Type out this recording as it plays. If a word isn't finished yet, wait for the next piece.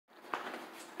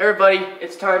Everybody,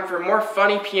 it's time for more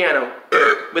funny piano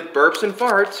with burps and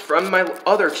farts from my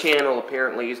other channel.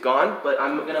 Apparently he's gone, but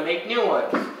I'm gonna make new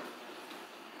ones.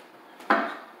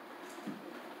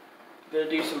 Gonna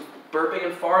do some burping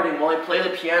and farting while I play the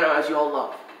piano, as you all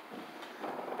love.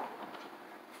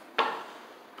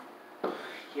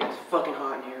 Yeah, it's fucking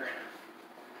hot in here.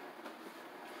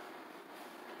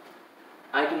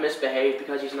 I can misbehave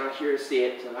because he's not here to see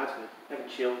it, so that's good. I can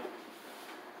chill.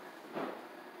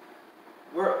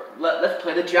 Let's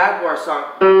play the Jaguar song.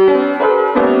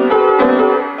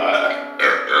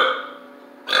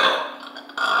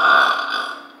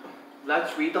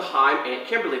 Let's read the Haim and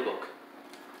Kimberly book.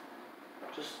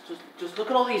 Just look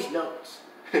at all these notes.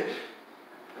 I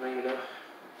don't even know.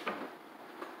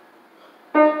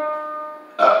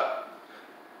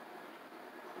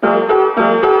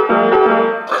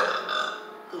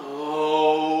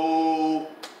 Oh.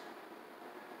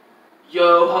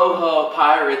 Yo ho ho,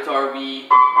 pirates are we.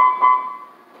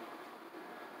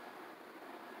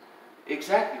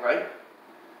 Exactly right.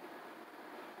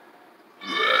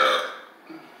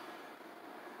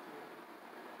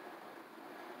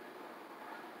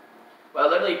 Well, I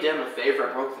literally did him a favor.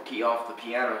 I broke the key off the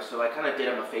piano, so I kind of did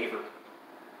him a favor.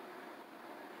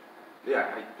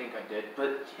 Yeah, I think I did,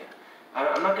 but yeah,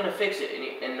 I'm not gonna fix it.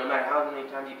 And no matter how many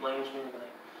times he blames me, he'll be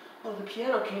like, "Oh, the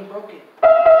piano came broken."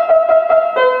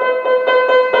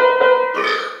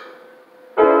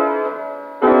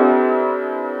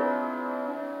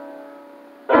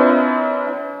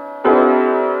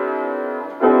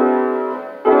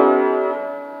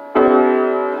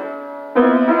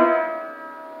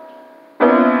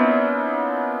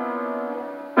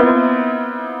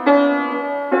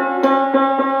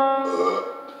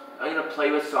 Play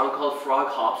with a song called Frog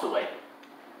Hops Away.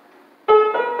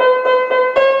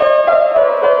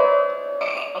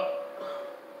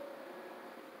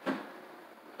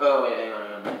 Oh wait, hang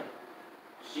on.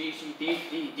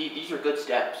 These are good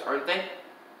steps, aren't they?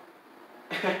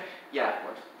 Yeah, of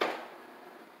course.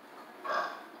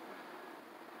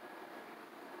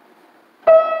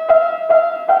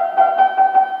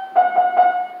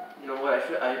 You know what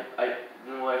you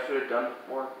know what I should have done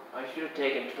before? I should have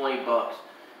taken $20.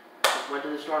 Went to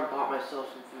the store and bought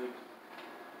myself some food.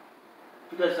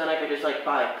 Because then I could just like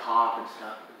buy a cop and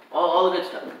stuff. All the good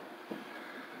stuff.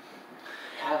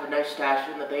 Have a nice stash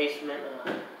in the basement.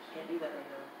 Can't do that right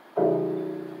now.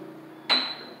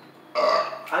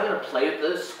 I'm gonna play with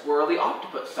the Squirrely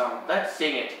Octopus song. Let's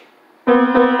sing it. That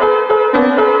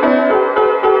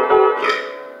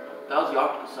was the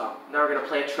octopus song. Now we're gonna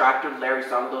play a Tractor Larry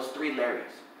song with those 3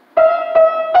 Larrys.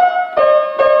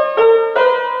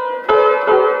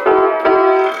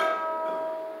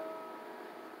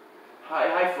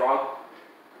 Hi, frog.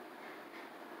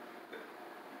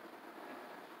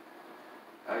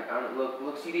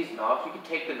 Look, see these knobs? We can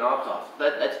take the knobs off.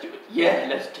 Let's do it. Yeah,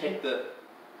 let's take the...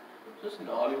 Does this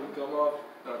knob even come off?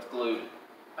 No, it's glued.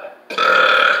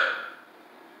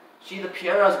 See, the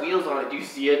piano has wheels on it. Do you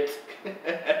see it?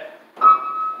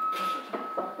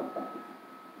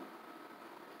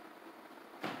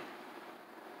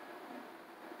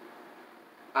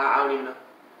 I don't even know.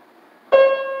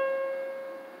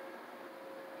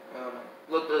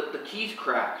 Look, the key's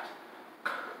cracked.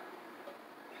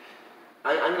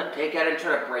 I'm gonna pick at it and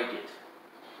try to break it.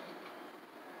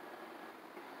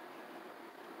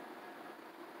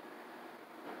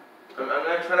 I'm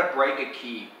gonna try to break a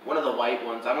key. One of the white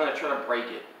ones. I'm gonna try to break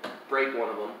it. Break one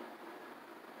of them.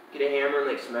 Get a hammer and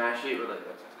like smash it. Or like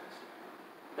that's I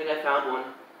think I found one.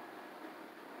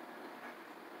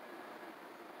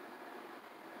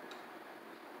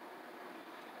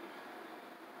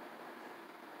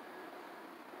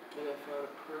 I think I found a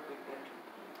perfect entry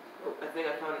point. Oh, I think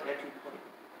I found an entry point.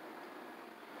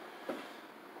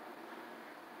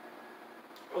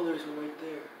 Oh, there's one right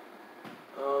there.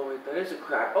 Oh, wait, that is a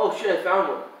crack. Oh, shit, I found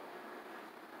one.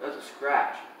 That's a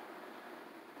scratch.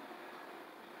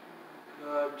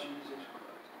 God, Jesus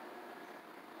Christ.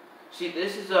 See,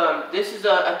 this is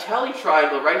a telly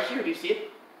triangle right here. Do you see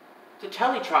it? It's a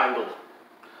telly triangle.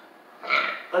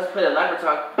 Let's play the leopard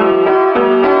song.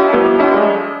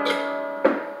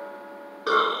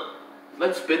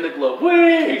 Let's spin the globe.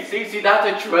 Wait, see,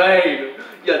 that's a train.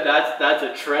 Yeah, that's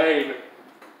a train.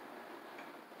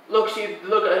 Look,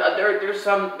 there's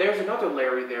another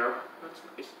Larry there. That's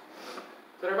nice.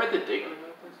 Did I write the date when I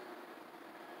got this?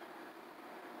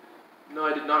 No,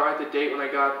 I did not write the date when I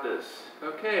got this.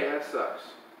 Okay, that sucks.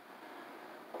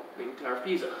 Leaning Tower of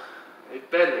Pisa. I've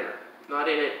been there. Not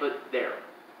in it, but there.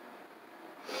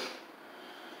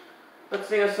 Let's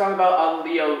sing a song about a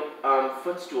Leo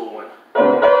footstool one.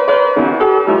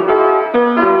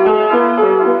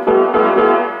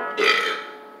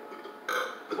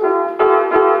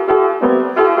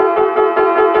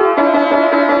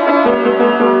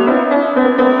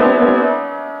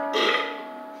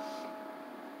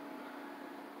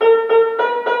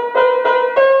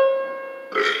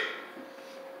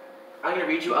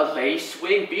 gonna read you a Lace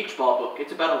Swing Beach Ball book.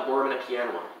 It's about a worm and a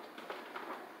piano on it.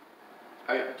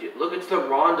 Alright, dude, look, it's the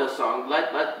Rhonda song.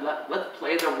 Let's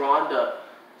play the Rhonda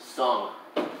song.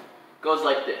 Goes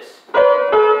like this.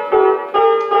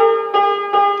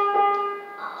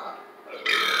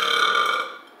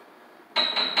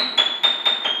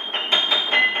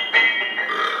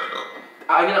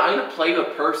 I'm gonna play the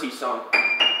Percy song.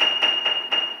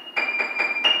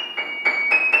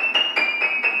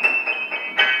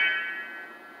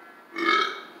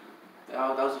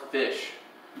 Oh, that was a fish.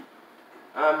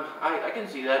 I can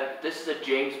see that. This is a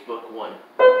James Book one.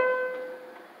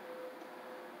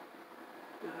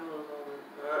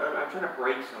 I'm trying to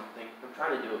break something. I'm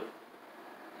trying to do it.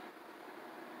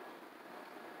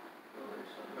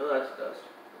 Oh, that's dust.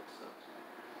 That sucks.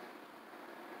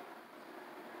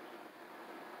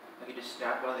 I could just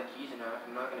snap one of the keys in half.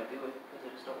 I'm not gonna do it because I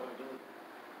just don't want to do it.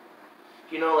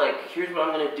 You know, like, here's what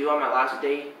I'm gonna do on my last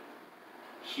day.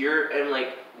 Here and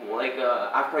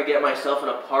after I get myself an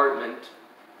apartment,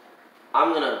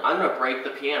 I'm gonna break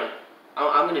the piano.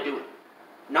 I'm gonna do it.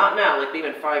 Not now, like maybe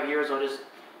in 5 years I'll just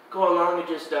go along and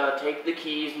just take the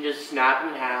keys and just snap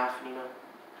them in half, you know.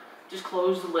 Just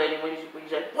close the lid and when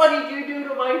he's like, what did you do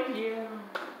to my piano?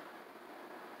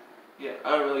 Yeah,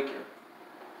 I don't really care.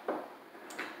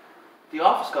 The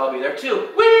office guy will be there too.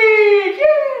 Whee! Yeah!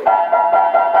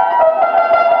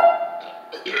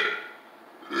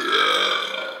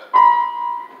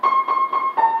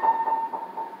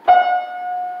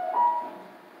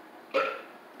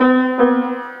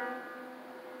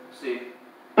 See.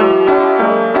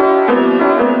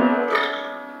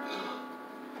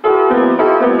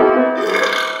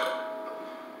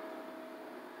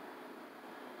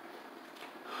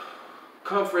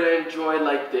 Comfort and joy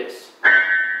like this.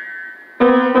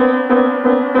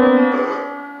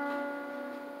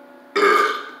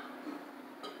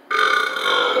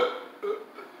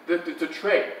 It's a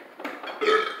train.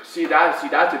 See, that's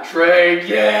a train.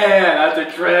 Yeah, that's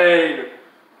a train.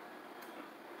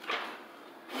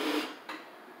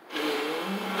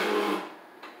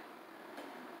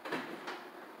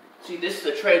 See, this is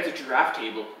a train. It's a giraffe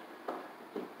table.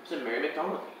 It's a Mary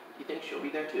McDonald. Do you think she'll be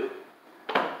there too?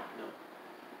 No.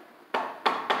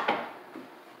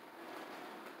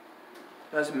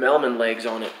 It has Melman legs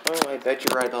on it. Oh, I bet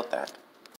you're right about that.